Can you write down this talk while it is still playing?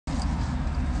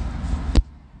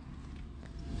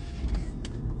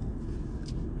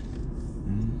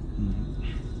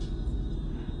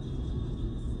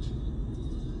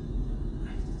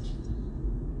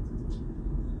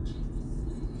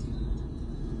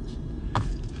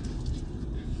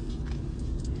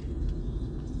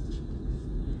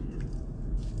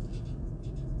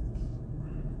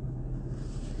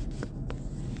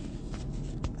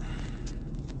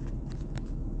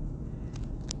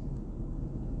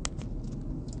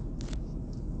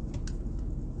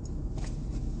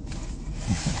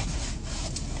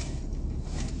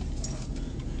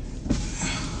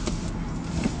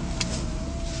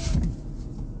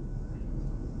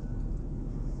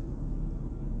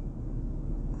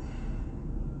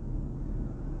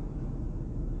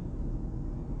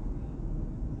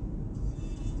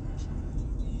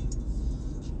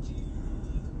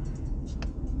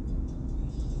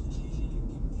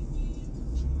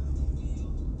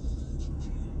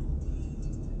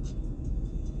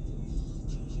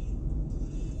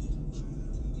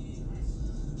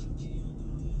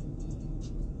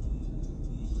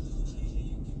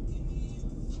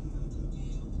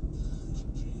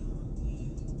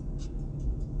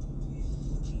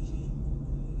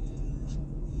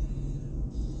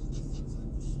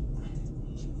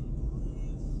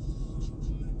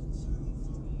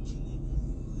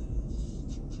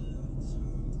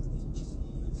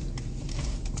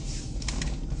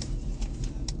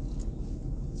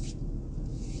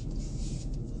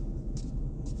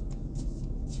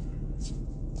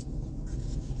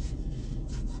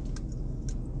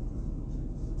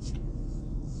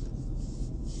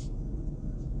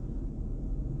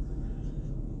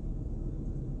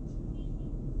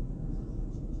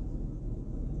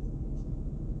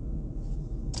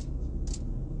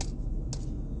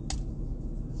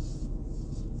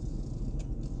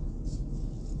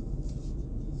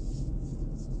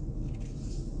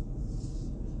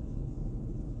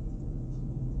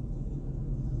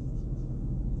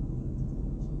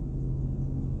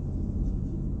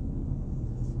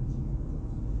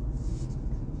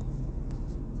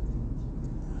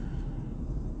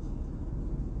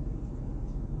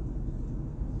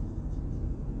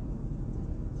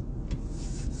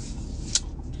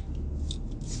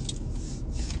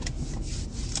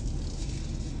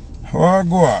What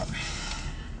go on?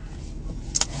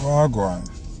 What go on?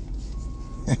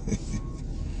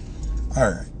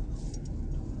 Alright.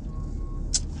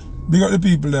 Big up the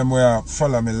people them where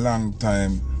follow me long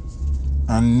time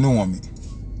and know me.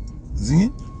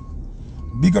 See?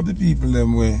 Big up the people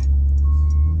them where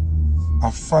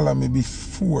I follow me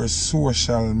before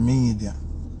social media.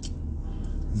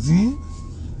 See?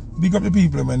 Big up the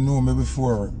people them where know me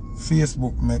before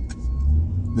Facebook make,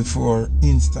 before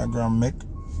Instagram make,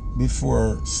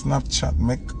 before Snapchat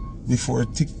make, before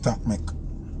TikTok make.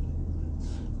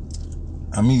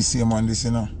 And me see him on this,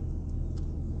 you know.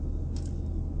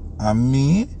 And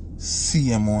me see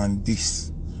him on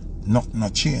this. Not no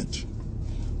change.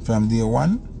 From day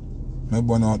one, me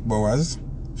burn out Bowers.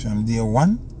 From day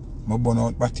one, me burn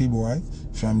out Batty Boy.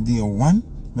 From day one,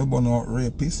 me burn out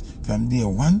rapist. From day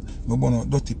one, me burn out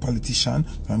dirty politician.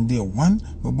 From day one,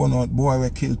 me burn out boy we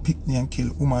kill picnic and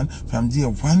kill woman. From day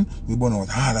one, we burn out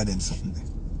all of them something.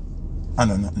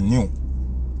 And nothing new.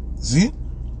 See?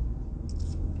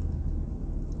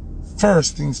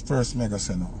 First things first, mega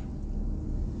say now.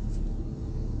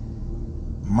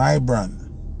 My brand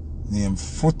named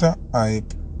Foota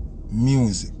Hype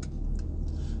Music.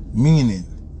 Meaning,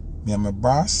 me am a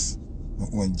boss, me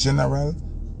own general,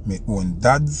 me own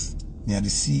dads, me are the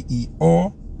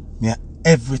CEO, me are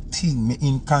everything, me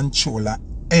in control of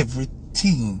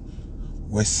everything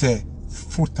we say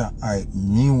Foota Hype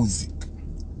Music.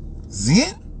 See?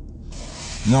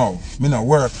 No, me not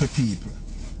work for people.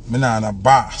 Me not a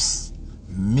boss.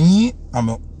 Me am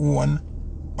my own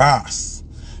boss.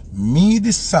 Me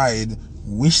decide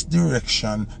which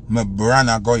direction my brand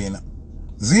are going.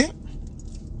 See?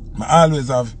 I always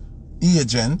have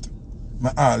agent,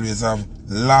 I always have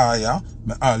lawyer,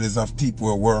 I always have people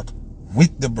who work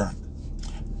with the brand.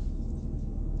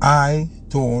 I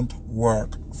don't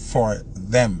work for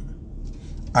them.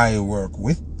 I work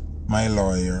with my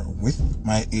lawyer, with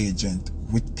my agent,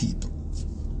 with people.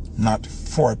 Not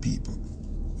for people.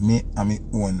 Me and my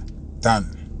own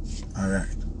done.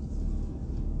 Alright.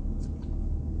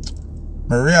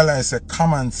 I realize that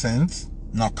common sense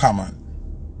not common.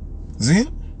 See?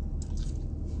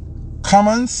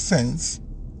 Common sense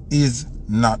is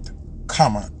not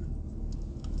common.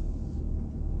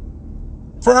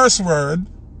 First word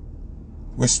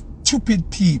where stupid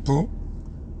people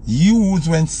use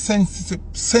when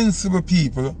sensible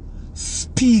people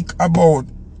speak about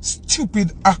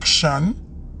stupid action.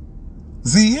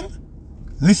 See?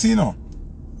 Listen now.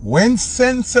 When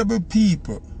sensible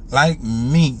people like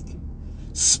me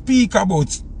speak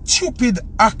about stupid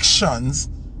actions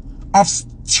of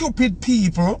stupid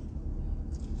people,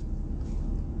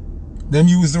 them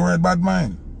use the word bad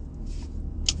mind.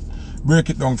 Break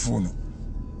it down for you.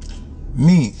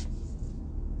 Me,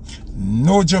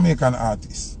 no Jamaican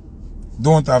artist,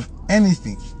 don't have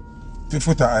anything to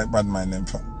Foota Hype bad mind them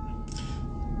for.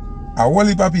 A whole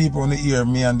heap of people in the ear,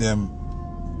 me and them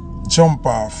jump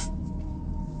off,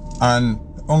 and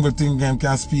Uncle Thing them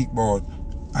can speak about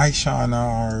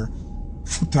Aishana or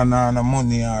Foota na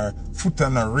money or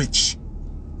Foota na rich.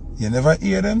 You never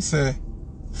hear them say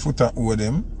Foota owe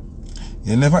them.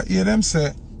 You never hear them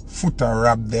say Foota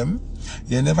rob them.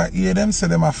 You never hear them say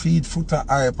them a feed Foota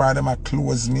Hype or them a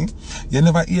close me. You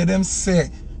never hear them say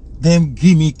them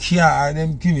give me car,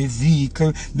 them give me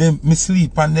vehicle, them me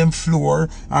sleep on them floor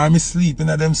or me sleep in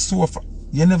a them sofa.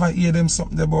 You never hear them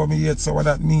something about me yet, so what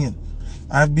that mean?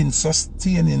 I've been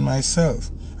sustaining myself.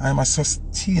 I'm a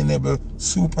sustainable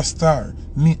superstar.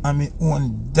 Me and my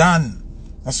own done.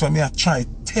 That's why me I try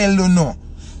tell you now.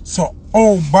 So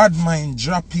how bad mind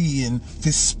drop in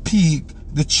to speak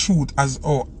the truth as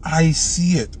how I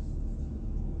see it.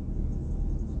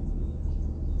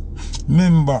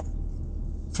 Remember,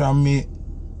 from me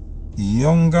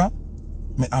younger,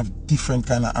 me have different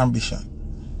kind of ambition.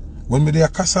 When me do a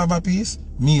cassava piece,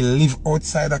 me live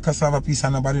outside a cassava piece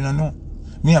and nobody don't know.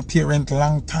 Me a parent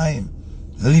long time.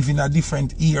 Live in a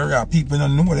different area. People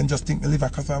don't know them, just think me live a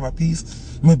cassava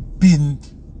piece. Me been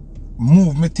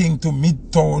move me thing to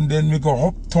midtown, then me go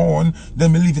uptown,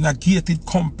 then me live in a gated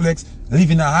complex, live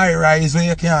in a high rise where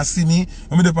you can't see me.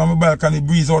 When me up on my balcony,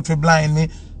 breeze out to blind me.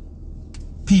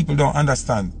 People don't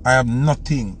understand. I have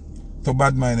nothing to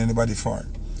bad mind anybody for.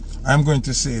 I'm going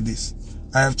to say this.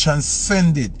 I have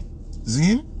transcended,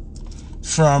 see,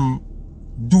 from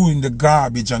doing the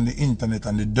garbage on the internet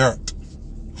and the dirt.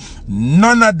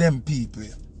 None of them people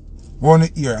want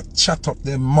to hear a chat up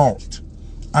their mouth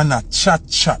and a chat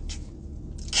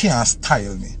can't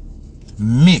style me.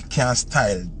 Me can't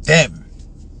style them.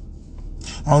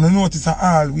 I want to notice that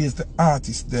always the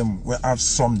artists them will have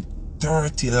some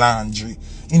dirty laundry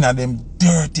in a them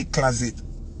dirty closet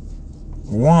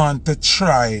want to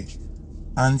try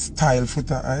and style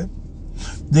Foota Hype.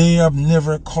 They have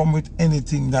never come with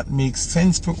anything that makes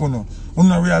sense for Uno.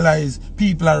 Uno realize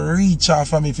people are reach out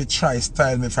for me if you try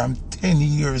style me from 10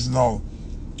 years now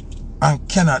and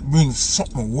cannot bring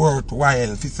something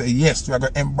worthwhile. If you say yes, we are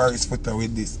going to embarrass Foota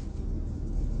with this.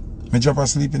 Me drop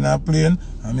asleep in a plane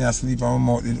and me asleep and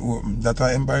my mouth is open. That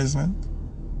an embarrassment?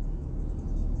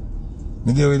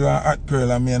 Me deal with one hot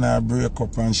girl and me and her break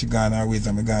up and she gone her ways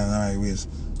and me gone her ways.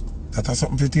 That has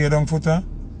something to tear down Foota?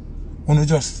 Uno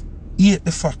just hate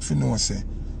the fact for no say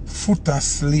Foota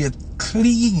slate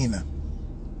clean.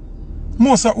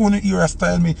 Most of Uno era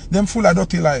style me, them full of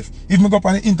dirty life. If me go up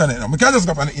on the internet now, me can just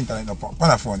go up on the internet now, on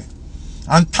a phone,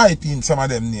 and type in some of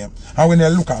them names. And when they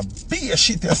look at beer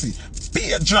shit you see,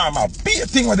 beer drama, beer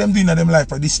thing what them doing in them life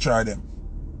to destroy them.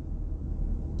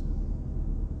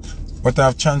 But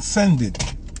I've transcended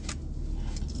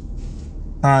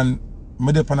and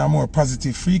made up on a more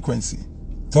positive frequency.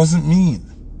 Does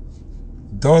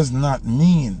not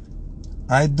mean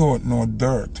I don't know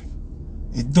dirt.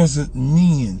 It doesn't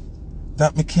mean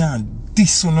that me can't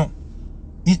diss you no.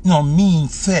 It no mean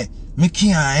say me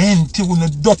can't empty on a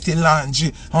dirty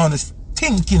laundry on a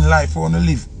stinking life I wanna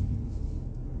live.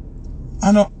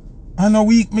 I know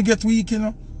weak, me get weak, you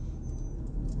know.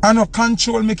 I know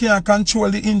control, me can't control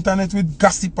the internet with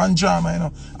gossip and drama, you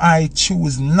know. I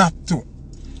choose not to.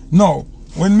 Now,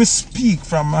 when me speak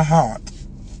from my heart,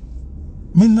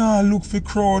 me nah look for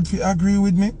crowd to agree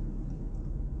with me.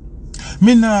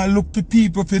 Me nah look for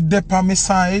people to dep on my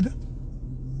side.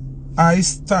 I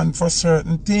stand for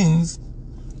certain things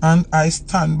and I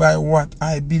stand by what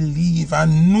I believe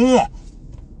and know.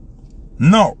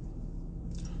 Now,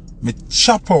 me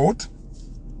chop out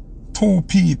 2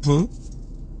 people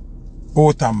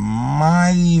out of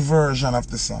my version of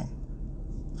the song.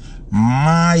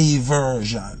 My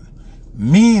version.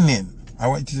 Meaning, I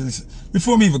want you to listen.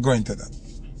 Before me even go into that,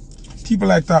 people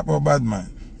like talk about badmind.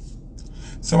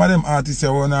 Some of them artists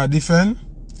who want to defend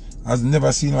has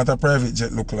never seen what a private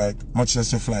jet look like, much less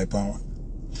to fly upon one.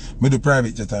 Me do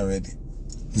private jet already.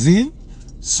 See?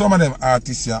 Some of them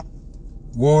artists who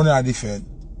want to defend,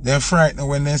 they're frightened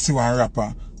when they see one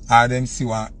rapper or them see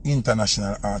one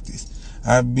international artist.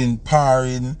 I've been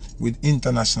parring with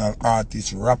international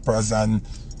artists, rappers and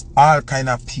all kind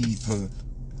of people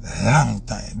long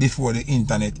time before the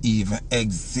internet even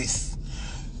exists.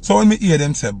 So when me hear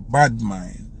them say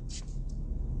badmind,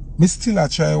 me still a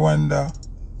try wonder,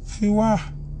 for what?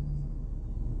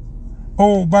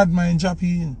 Oh, badmind drop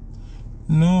in.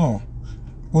 No.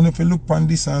 When if you look on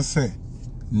this and say,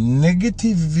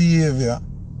 negative behavior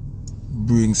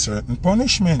brings certain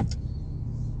punishment.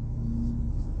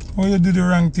 Or you do the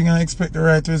wrong thing and expect the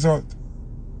right result.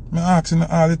 I'm asking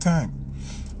all the time.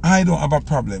 I don't have a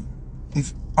problem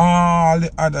if all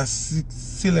the other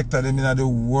selectors them in the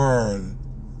world,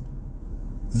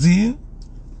 see,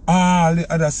 all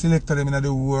the other selectors them in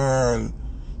the world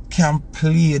can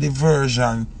play the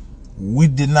version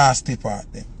with the nasty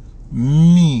part them.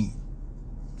 Me,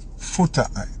 Foota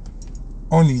Hype,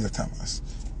 O'Neal Thomas,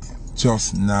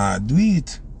 just not do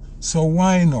it. So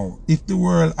why now? If the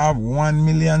world have 1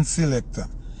 million selector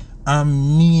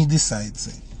and me decide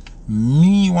say,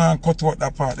 me want to cut out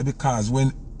that part because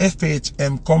when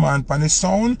FHM come on the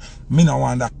sound, me no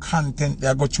want the content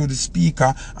that go through the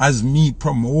speaker as me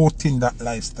promoting that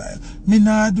lifestyle. Me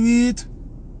not do it.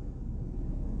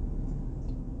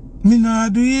 Me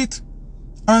not do it.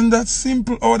 And that's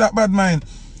simple. Oh, that badmind.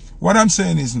 What I'm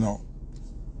saying is now,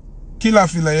 Killer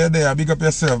Filler, you're there. Big up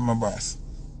yourself, my boss.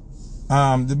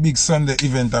 The big Sunday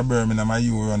event at Birmingham,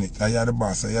 you run it. You're the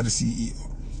boss, you're the CEO.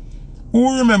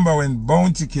 Who remember when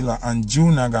Bounty Killer and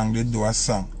Juna Gang did do a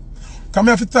song? Come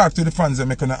here to talk to the fans and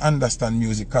make them understand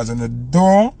music, because when they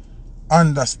don't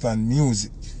understand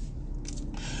music.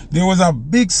 There was a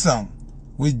big song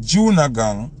with Juna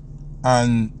Gang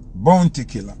and Bounty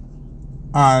Killer.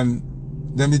 And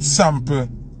them it sample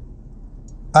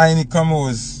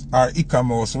Inikamos or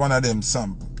Ikamos, one of them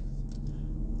sample.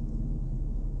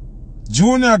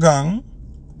 Junior Gang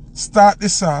start the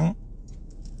song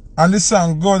and the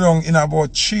song go down in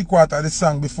about 3/4 of the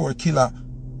song before Killer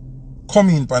come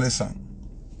in for the song.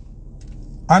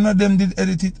 And of them did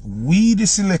edit it. We the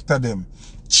selector them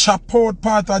chop out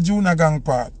part of Junior Gang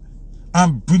part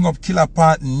and bring up Killer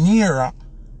part nearer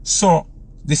so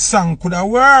the song could have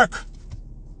work.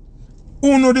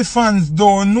 Who know the fans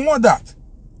don't know that?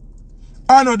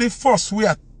 I know the first way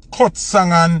I cut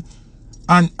song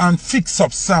and fix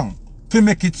up song to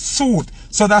make it suit.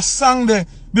 So that song they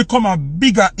become a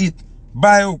bigger hit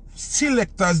by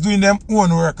selectors doing them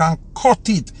own work and cut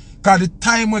it. Because the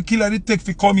time when Killer did take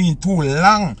for come in too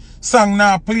long. Song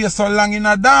now play so long in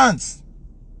a dance.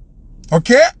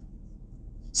 Okay?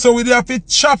 So we have to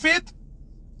chop it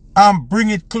and bring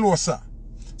it closer.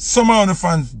 Some of the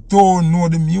fans don't know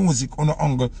the music on the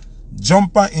angle.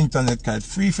 Jump on internet because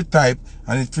it's free for type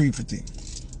and it's free for thing.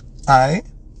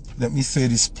 Let me say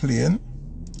this plain.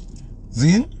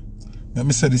 Zin, let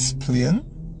me say this plain.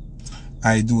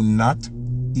 I do not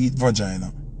eat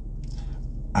vagina.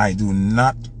 I do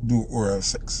not do oral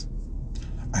sex.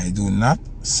 I do not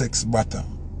sex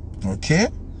bottom. Okay?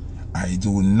 I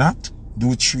do not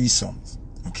do threesomes.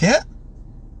 Okay?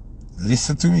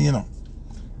 Listen to me, you know.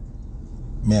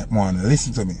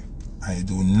 Listen to me. I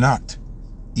do not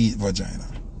eat vagina.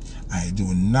 I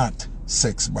do not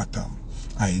sex bottom.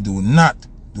 I do not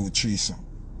do threesome.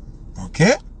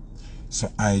 Okay?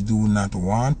 So I do not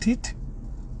want it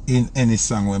in any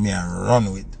song where me I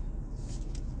run with.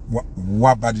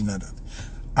 What bad in that?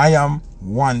 I am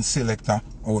one selector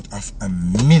out of a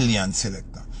million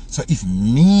selector. So if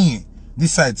me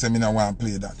decide to me not want to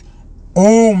play that,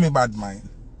 oh me bad mind.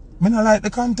 Me not like the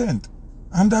content.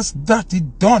 And that's that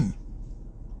it done.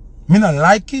 Me not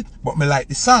like it, but me like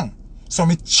the song. So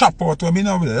me chop out what me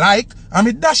not like and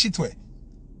me dash it away.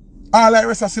 All I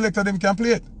rest of selector them can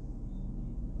play it.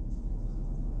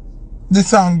 The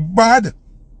song bad.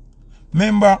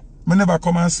 Remember, me never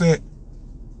come and say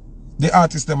the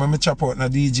artist them when me chop out na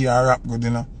DJ or rap good, you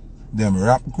know. Them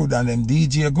rap good and them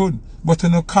DJ good. But you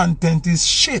know content is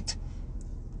shit.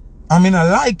 I mean I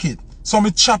like it. So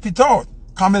me chop it out.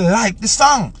 Cause me like the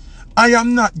song. I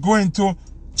am not going to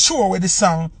throw away the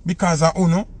song because of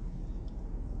Uno.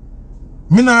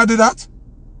 Me not do that.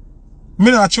 Me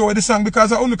not throw away the song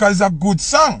because of Uno because it's a good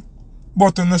song.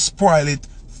 But Uno spoil it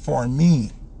for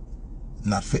me.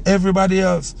 Not for everybody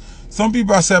else. Some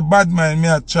people say bad mind me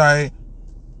I try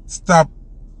stop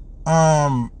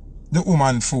the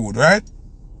woman food, right?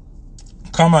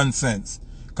 Common sense.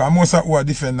 Because most of who are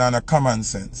defending on a common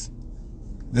sense.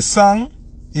 The song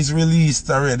is released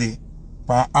already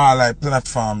on all I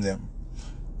platform them.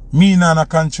 Me not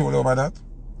control over that.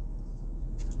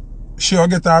 She'll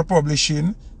get her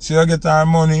publishing, she'll get her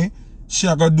money,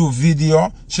 she'll go do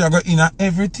video, she'll go in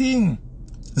everything.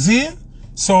 See?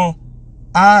 So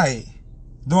I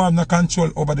don't have no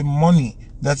control over the money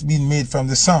that's being made from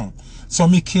the song. So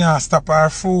me can't stop her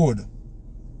food.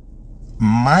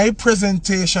 My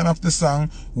presentation of the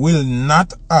song will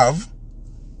not have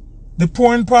the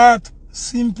porn part.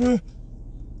 Simple.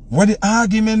 What the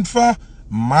argument for?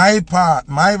 My part,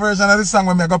 my version of the song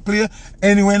when I go play,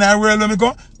 anywhere in the world when I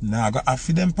go, now I go have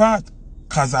for them part.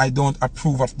 Because I don't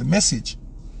approve of the message.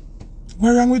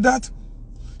 What wrong with that?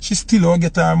 She still all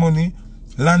get her money.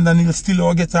 London Hill still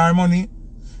all get her money.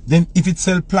 Then if it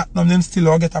sell platinum, them still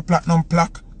all get a platinum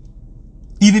plaque.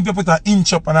 Even if you put an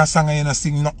inch up on a song and you don't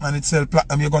sing nothing and it sell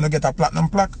platinum, you're going to get a platinum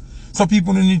plaque. So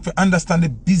people don't need to understand the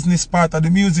business part of the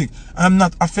music. I'm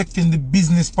not affecting the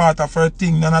business part of her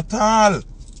thing, none at all.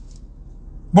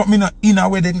 But me not in a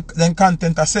way then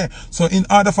content I say. So in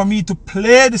order for me to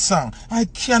play the song, I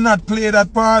cannot play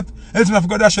that part. Else I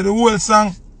forgot to show the whole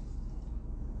song.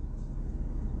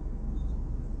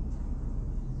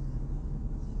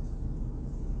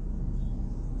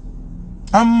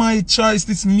 And my choice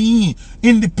is me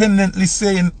independently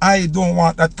saying I don't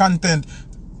want that content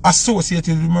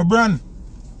associated with my brand.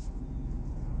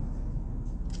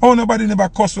 Oh, nobody never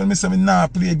cuss when me say me nah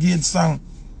play a Gage song.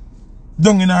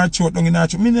 Down in our throat, down in our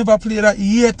throat. Me never play that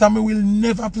yet and me will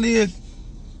never play it.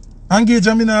 And Gage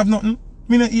and me not have nothing.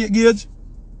 Me not eat Gage.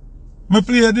 Me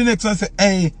play the next one and say,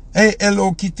 hey,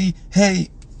 hello Kitty, hey.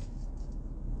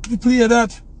 Me play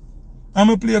that. And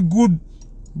me play a good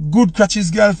catches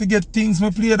girl to get things.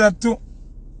 Me play that too.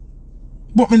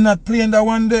 But me not playing that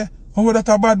one day. Oh, that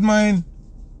a bad mind.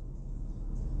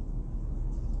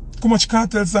 How much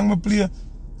cartel song me play?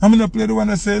 I'm not play the one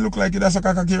that say look like it as a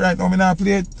kakaki right now. Me not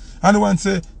play it. And the one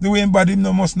say the way in body him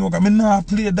no must know God. Me not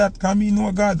play that because me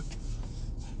know God.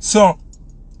 So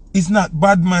it's not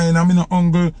bad mind. I'm not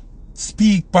hungry.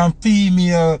 Speak pan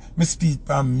female. Me speak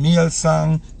pan male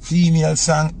song, female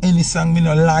song, any song me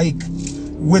no like.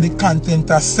 Where the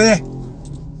content I say.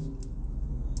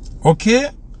 Okay?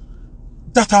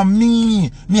 That a me.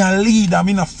 Me a leader.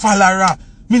 Me no follower.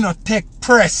 Me no take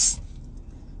press.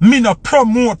 Me no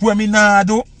promote where me nah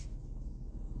do.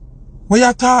 What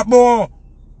you talk about?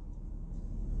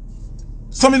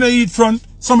 Some me no eat front.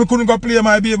 Some me couldn't go play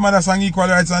my baby mother song Equal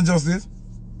Rights and Justice.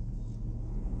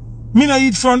 Me no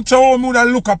eat front. So me would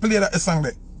look a play that song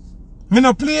there. Me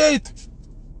no play it.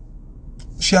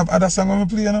 She have other song when me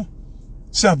play, you know?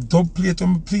 She have dub play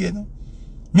when me play, you know?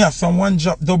 Me have some one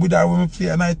drop dub with her when me play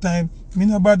at night time. Me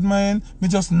no bad mind. Me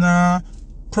just nah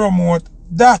promote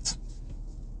that.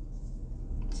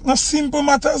 No simple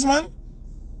matters, man.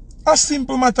 A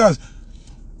simple matters.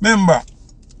 Remember,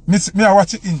 me I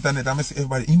watch the internet and I see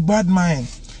everybody, him bad mind,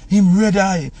 him red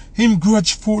eye, him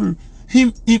grudgeful,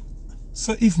 him.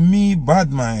 So if me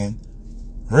bad mind,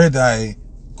 red eye,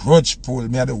 grudgeful,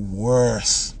 me are the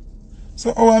worst.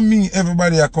 So how me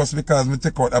everybody a cuss because me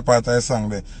take out a part of the song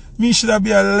there. Me should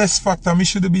be a less factor, me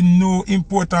should be no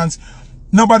importance.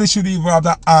 Nobody should even have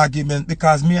that argument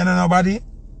because me and nobody.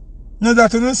 No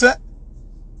that you say?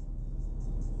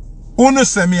 Who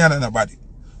say me and nobody?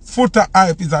 Foota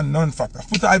Hype is a non-factor.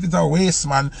 Foota Hype is a waste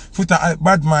man. Foota Hype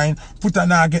bad mind. Foota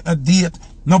not get a date.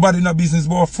 Nobody no business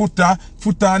but Foota.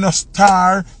 Foota no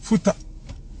star. Foota.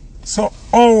 So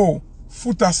oh,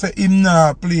 Foota say him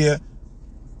not play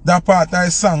that part I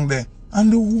sang there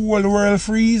and the whole world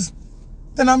freeze.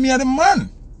 Then I'm me a the man.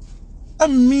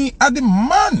 I'm me a the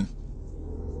man.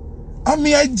 I'm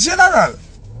me a general.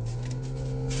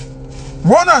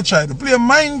 Wanna try to play a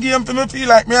mind game for me feel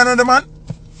like me another man?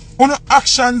 On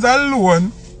actions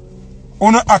alone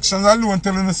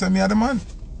telling me say me a the man.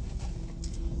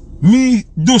 Me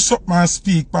do something and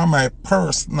speak for my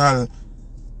personal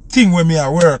thing when me I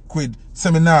work with,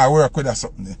 say me now I work with or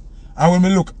something there. And when me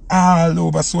look all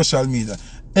over social media,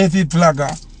 every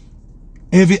vlogger,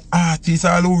 every artist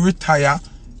all who retire,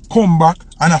 come back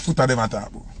and a foot of them at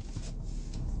talk.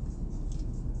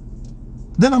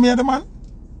 Then I'm here the man.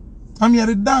 I'm here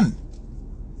the done.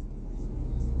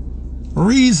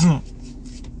 Reason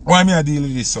why me I deal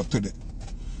with this up today.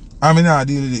 I mean I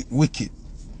deal with it wicked.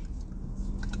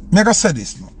 Me I say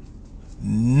this now.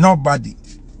 Nobody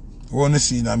wanna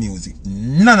see in the music.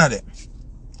 None of them.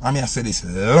 I mean I say this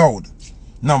loud.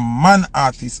 No man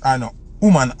artist or no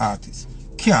woman artist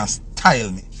can't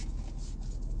style me.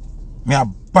 Me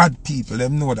have bad people,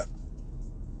 them know that.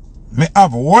 Me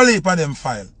have whole heap of them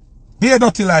file. Be a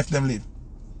dirty life them live.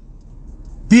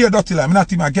 Be a dirty life. Me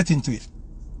not even get into it.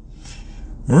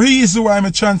 Reason why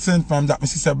me transcend from that, me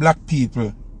see black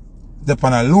people they're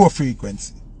on a low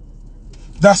frequency.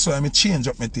 That's why me change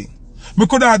up my thing. Me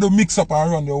could have to mix up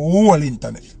and run the whole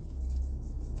internet.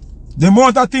 The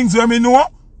amount of things where me know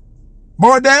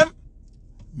about them,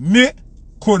 me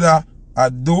could have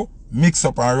do mix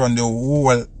up and run the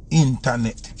whole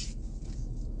internet.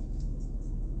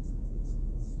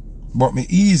 But me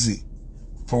easy.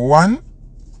 For one,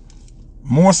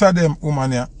 most of them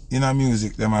women here in a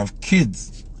music, them have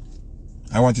kids.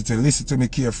 I want you to listen to me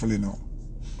carefully now.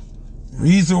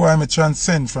 Reason why I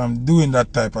transcend from doing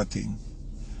that type of thing.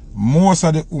 Most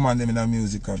of the women them in the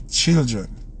music have children.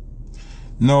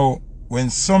 Now, when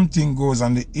something goes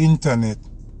on the internet,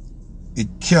 it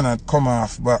cannot come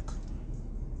off back.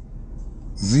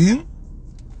 See?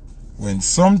 When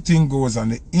something goes on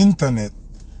the internet,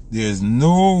 there is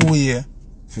no way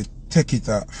to take it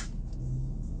off.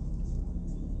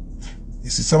 You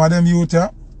see some of them youth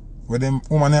here, where them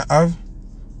women have,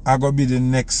 are going to be the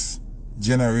next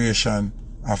generation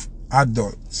of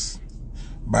adults.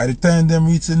 By the time them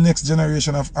reach the next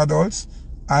generation of adults,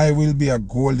 I will be a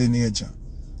golden age.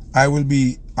 I will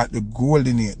be at the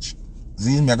golden age.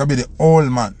 Zine, me I going to be the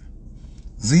old man.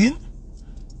 Zine,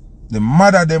 the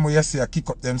mother them where you see I kick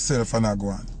up themselves and I go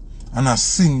on. And I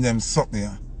sing them something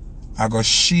here. I go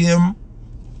shame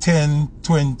 10,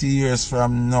 20 years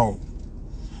from now.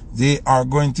 They are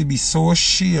going to be so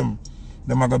ashamed.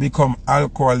 Them are going to become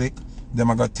alcoholic. Them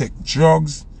are going to take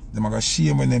drugs. Them are going to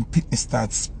shame when them pitney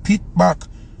start spit back.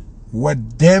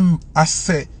 What them I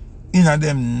say in a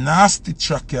them nasty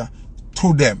track here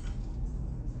to them.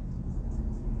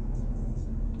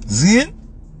 Zine?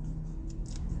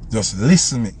 Just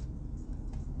listen me.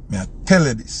 Me I tell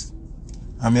you this.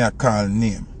 And me I call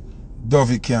name.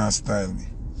 Dovey can't style me.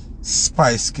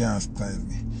 Spice can't style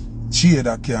me.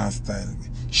 Jada can't style me.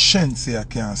 Shenseea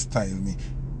can't style me.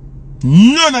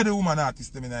 None of the woman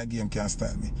artists in the game can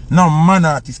style me. No man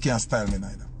artist can't style me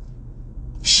neither.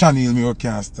 Chanel Miro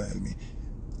can't style me.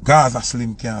 Gaza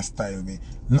Slim can't style me.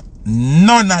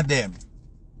 None of them.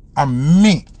 And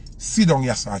me, sit down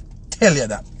here so I tell you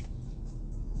that.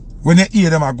 When you hear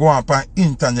them go up on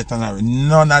internet and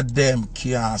none of them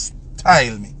can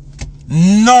style me.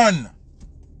 None.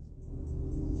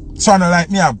 So I like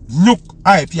me a look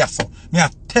hype here so. Me I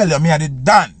tell you, me I the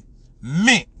done.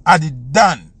 Me I the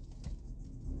done.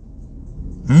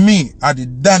 Me I the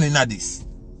done in this.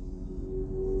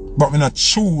 But me not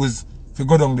choose to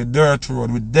go down the dirt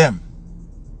road with them.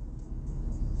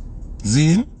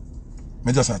 Zine,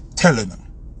 me just a tell you now.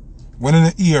 When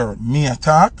you hear me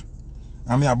attack,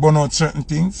 and me a burn out certain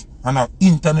things, and on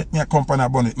internet me a come and I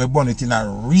burn it in a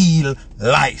real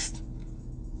life.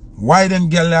 Why them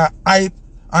girl are hype?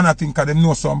 And I think them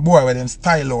know some boy where them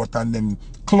style out and them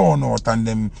clown out and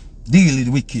them deal with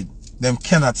wicked. Them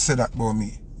cannot say that about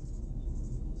me.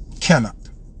 cannot.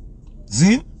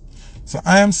 See? So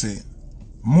I am saying,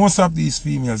 most of these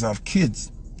females have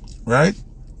kids, right?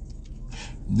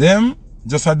 Them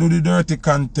just a do the dirty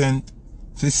content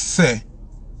to say,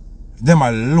 them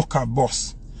a look a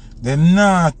boss. Them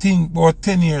nah think about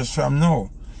 10 years from now.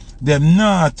 Them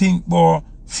nah think about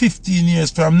 15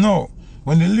 years from now.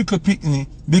 When the little picnic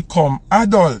become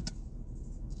adult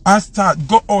and start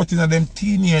go out in them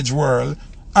teenage world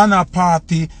and a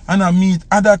party and a meet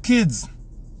other kids.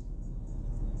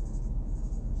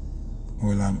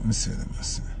 Hold on, let me see.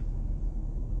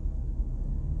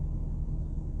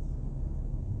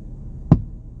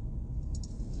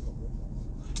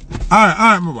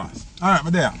 Alright, my boss. Alright, my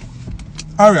there.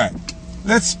 Alright.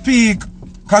 Let's speak,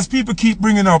 because people keep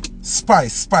bringing up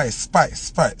spice.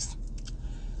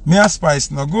 Me a spice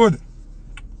no good.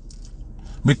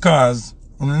 Because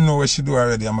I don't know what she do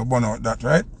already. I'm a burn out that,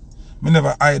 right? Me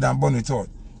never hide and burn it out.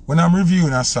 When I'm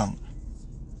reviewing a song,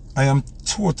 I am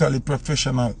totally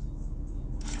professional.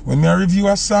 When I review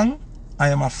a song, I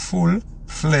am a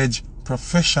full-fledged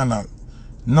professional.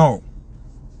 Now,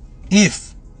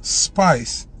 if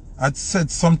Spice had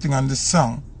said something on the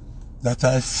song that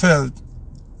I felt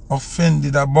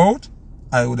offended about,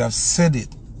 I would have said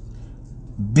it.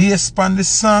 Based on the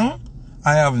song,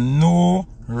 I have no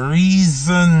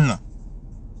reason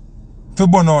to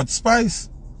burn out Spice.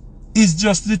 It's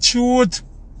just the truth.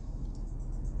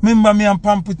 Remember me and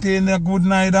Pampute in a good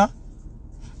night?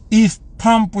 If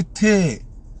Pampute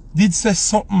did say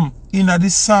something in the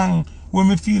song when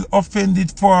me feel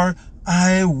offended for,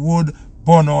 I would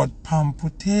burn out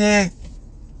Pampute.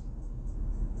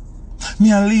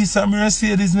 Me and Lisa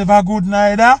Mercedes never good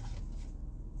neither.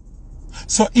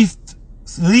 So if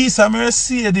Lisa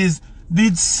Mercedes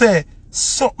did say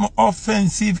something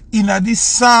offensive in this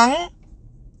song,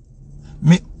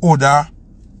 me woulda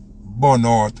burn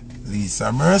out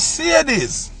Lisa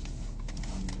Mercedes.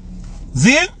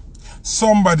 Then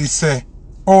somebody say,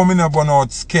 oh, me no burn out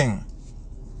Skeng.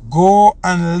 Go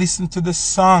and listen to the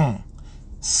song.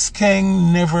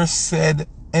 Skeng never said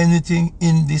anything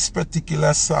in this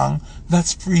particular song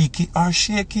that's freaky or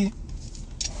shaky.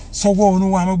 So what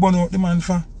do I burn out the man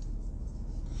for?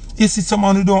 Is it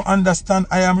someone who don't understand?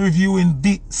 I am reviewing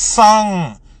the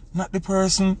song, not the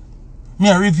person. Me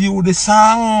I review the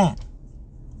song.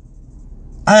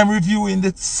 I am reviewing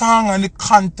the song and the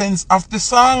contents of the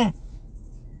song.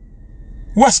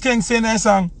 What's King saying in that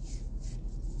song?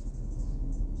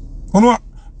 You know what?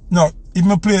 No, if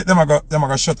me play it, them I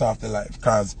go shut off the live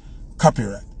because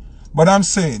copyright. But I'm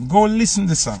saying, go listen to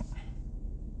the song.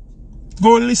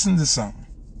 Go listen to the song.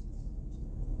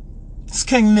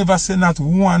 Skeng never said not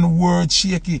one word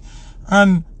shaky.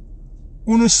 And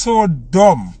uno so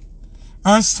dumb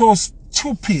and so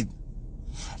stupid.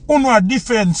 Uno a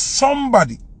defend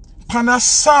somebody pan a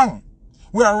song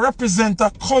where represent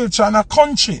a culture and a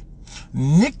country.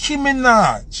 Nicki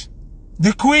Minaj,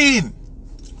 the queen,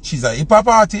 she's a hip hop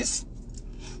artist.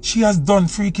 She has done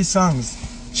freaky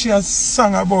songs. She has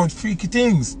sung about freaky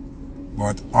things.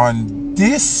 But on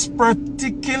this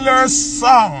particular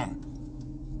song,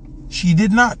 she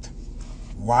did not.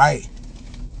 Why?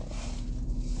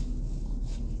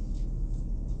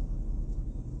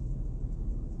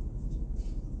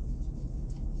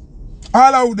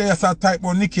 All out there say type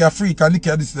about Nicki a freak and Nicki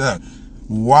a this that.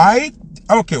 Why?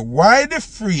 Okay, why the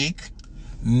freak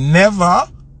never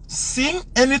sing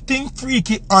anything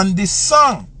freaky on this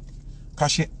song?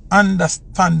 Because she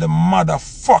understand the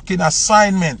motherfucking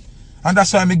assignment. And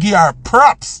that's why I give her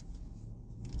props.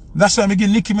 That's why I give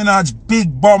Nicki Minaj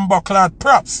big bumbuckler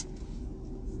props.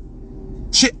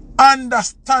 She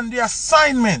understand the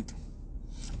assignment.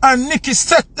 And Nicki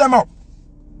set them up.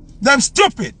 Them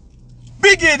stupid.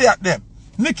 Big idiot them.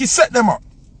 Nicki set them up.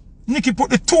 Nicki put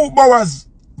the 2 Bowers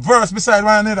verse beside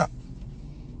one another.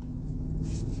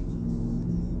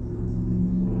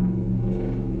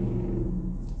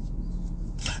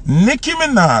 Nicki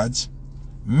Minaj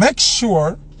make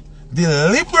sure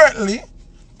deliberately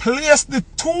place the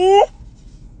 2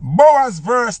 Bowers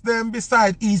verse them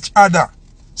beside each other.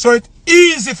 So it's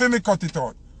easy for me cut it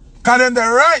out. Because then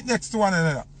they're right next to one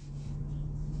another.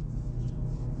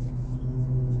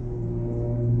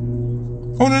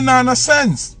 Only no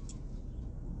sense.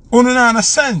 Only no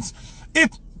sense.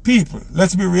 If people,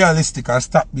 let's be realistic and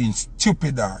stop being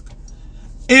stupid, dog.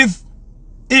 If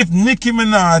Nicki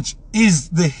Minaj is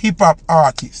the hip hop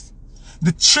artist,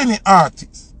 the Trini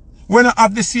artist, we don't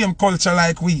have the same culture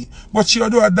like we, but she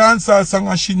do a dancehall song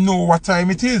and she know what time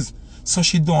it is, so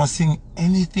she don't sing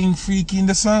anything freaky in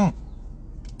the song.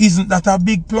 Isn't that a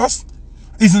big plus?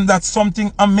 Isn't that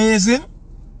something amazing?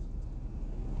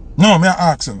 No, may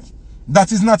I ask you,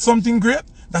 that is not something great?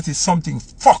 that is something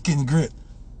fucking great.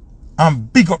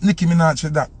 And big up Nicki Minaj for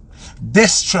that.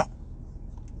 Destra,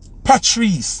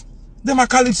 Patrice, them are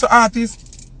calypso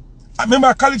artists. I remember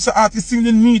a calypso artist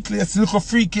singing neatly, it's look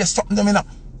freaky, something them in a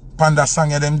panda song,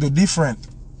 them do different.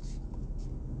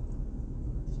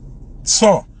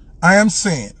 So, I am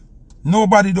saying,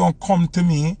 nobody don't come to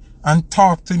me and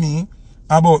talk to me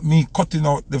about me cutting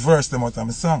out the verse them out of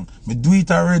my song. Me do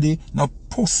it already, no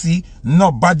pussy,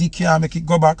 nobody can make it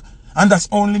go back. And that's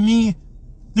only me.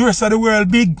 The rest of the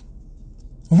world big.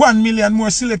 1 million more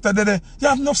selector there. You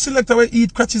have enough selector where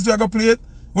eat crutches do I go play it.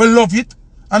 We love it.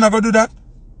 And I go do that.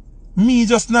 Me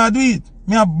just not do it.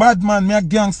 Me a bad man, me a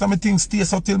gangster, me things stay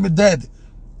so till me dead.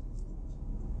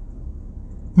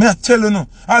 Me a tell you no.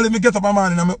 All if me get up a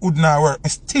man and me would not work, me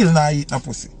still not eat no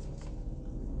pussy.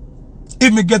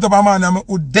 If me get up a man and me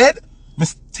would dead, me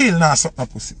still not suck no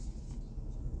pussy.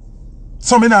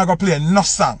 So me not go play no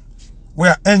song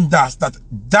where I endorse that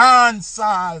dance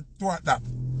all toward that.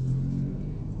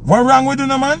 What wrong with you,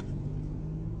 no man?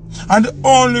 And the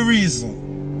only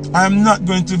reason I'm not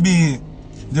going to be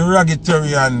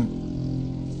derogatory and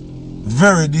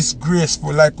very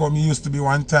disgraceful like how me used to be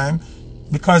one time,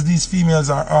 because these females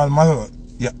are all mothers.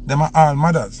 Yeah, them are all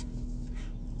mothers.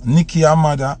 Nikki a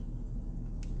mother.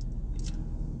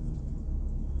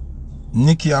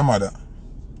 Nikki a mother.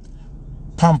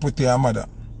 Pampute a mother.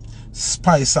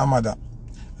 Spice a mother.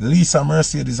 Lisa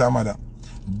Mercedes a mother.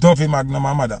 Dovey Magnum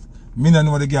a mother. Me don't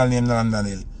know the girl named London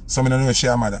Hill, so me don't know if she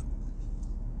a mother.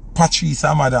 Patrice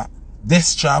a mother.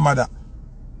 Destra a mother.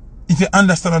 If you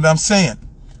understand what I'm saying.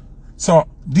 So,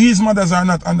 these mothers are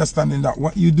not understanding that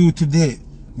what you do today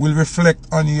will reflect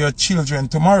on your children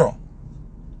tomorrow.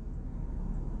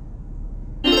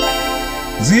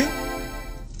 See?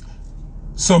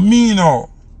 So, me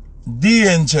now, the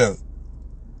angel,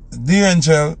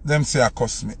 them say I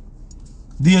cuss me.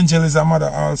 The angel is a mother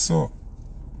also.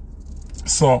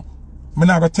 So, I'm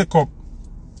not going to take up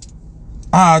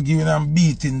arguing and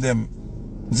beating them.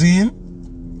 See?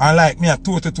 And like me, I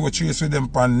toe-to-toe trace with them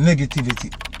for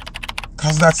negativity.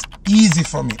 Because that's easy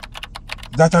for me.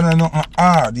 That I know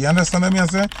hard. You understand what I'm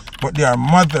saying? But they are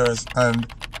mothers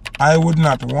and I would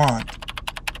not want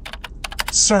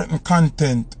certain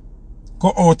content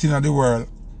go out in the world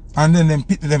and then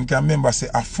them can remember say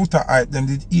a Foota Hype them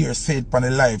did hear say it on the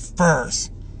live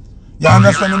first. You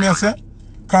understand what I'm saying?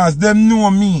 Because them know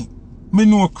me. Me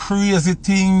know crazy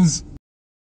things